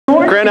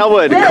Grant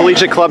Ellwood,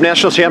 Collegiate Club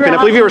National Champion. I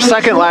believe you were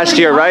second last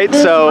year, right?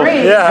 So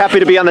happy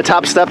to be on the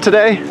top step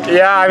today?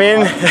 Yeah, I mean,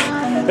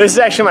 this is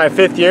actually my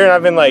 5th year, and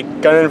I've been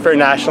like gunning for a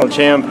national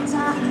champ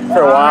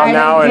for a while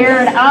now. And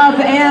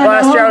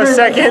last year I was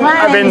second.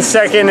 I've been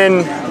second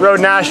in road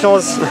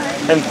nationals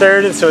and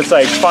third, and so it's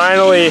like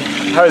finally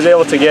I was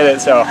able to get it.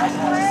 So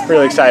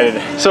really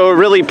excited. So a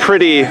really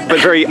pretty but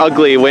very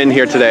ugly win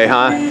here today,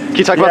 huh? Can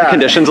you talk about the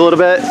conditions a little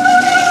bit?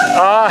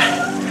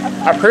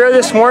 I prepared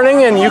this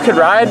morning and you could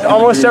ride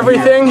almost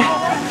everything.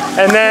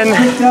 And then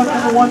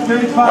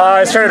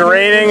it started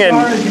raining and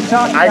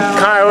I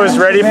kind of was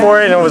ready for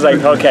it, and it was like,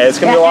 okay, it's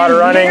going to be a lot of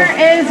running.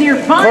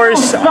 Of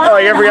course,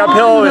 like every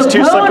uphill was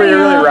too slippery to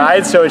really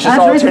ride, so it's just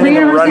all turning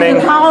into running.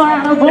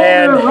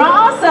 And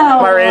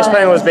my race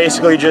plan was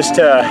basically just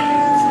to,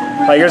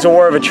 like, it was a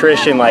war of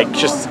attrition, like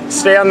just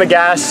stay on the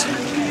gas,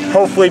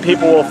 hopefully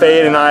people will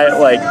fade and I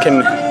like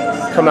can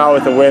come out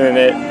with a win,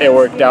 and it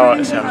worked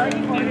out. So.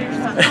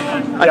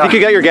 I think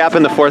you got your gap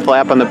in the 4th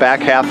lap on the back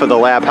half of the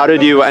lap. How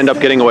did you end up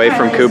getting away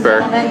from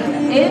Cooper?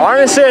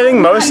 Honestly, I think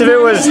most of it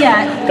was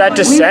that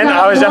descent.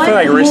 I was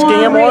definitely like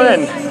risking it more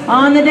and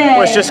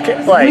was just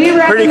like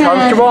pretty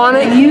comfortable on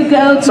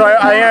it. So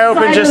I think I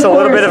opened just a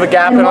little bit of a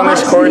gap, and on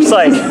this course,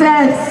 like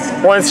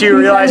once you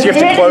realize you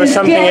have to close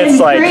something, it's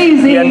like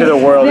the end of the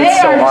world.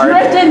 It's so hard.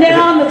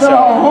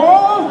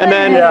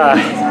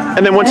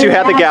 And then once you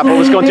had the gap, what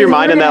was going through your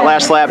mind in that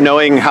last lap,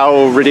 knowing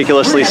how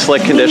ridiculously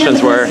slick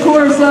conditions were?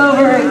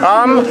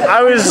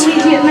 I was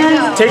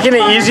taking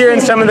it easier in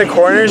some of the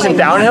corners and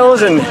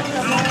downhills, and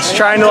just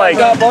trying to like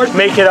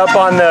make it up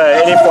on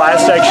any flat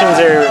sections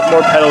or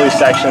more pedally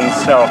sections.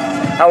 So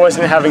I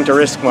wasn't having to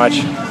risk much.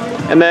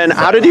 And then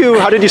how did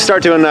you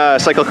start doing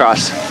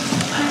cyclocross?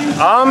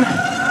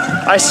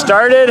 I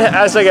started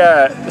as like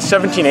a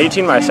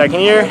 17-18 my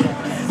 2nd year,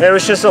 and it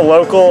was just a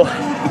local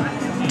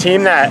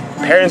team that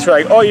parents were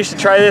like, oh, you should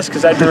try this,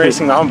 because I'd been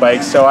racing mountain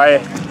bikes, so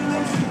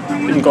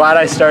I'm glad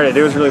I started.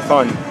 It was really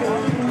fun.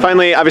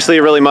 Finally, obviously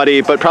really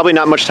muddy, but probably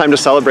not much time to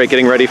celebrate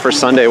getting ready for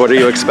Sunday. What are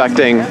you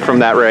expecting from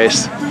that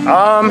race?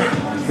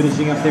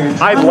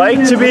 I'd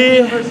like to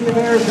be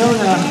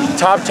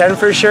top 10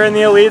 for sure in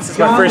the elites. It's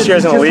my 1st year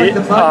as an elite,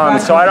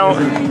 so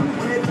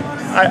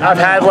I've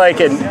had like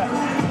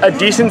a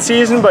decent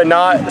season, but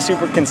not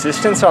super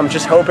consistent, so I'm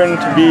just hoping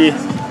to be,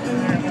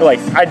 like,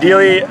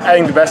 ideally, I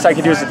think the best I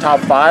could do is the top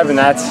 5, and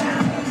that's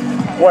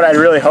what I'd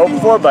really hope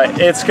for, but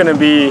it's going to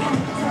be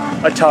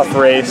a tough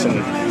race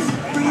and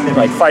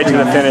like fight to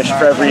the finish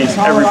for every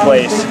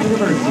place.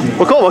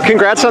 Well, cool. Well,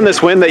 congrats on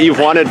this win that you've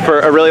wanted for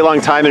a really long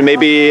time, and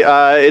maybe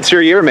it's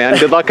your year, man.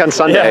 Good luck on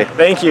Sunday. Yeah,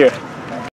 thank you.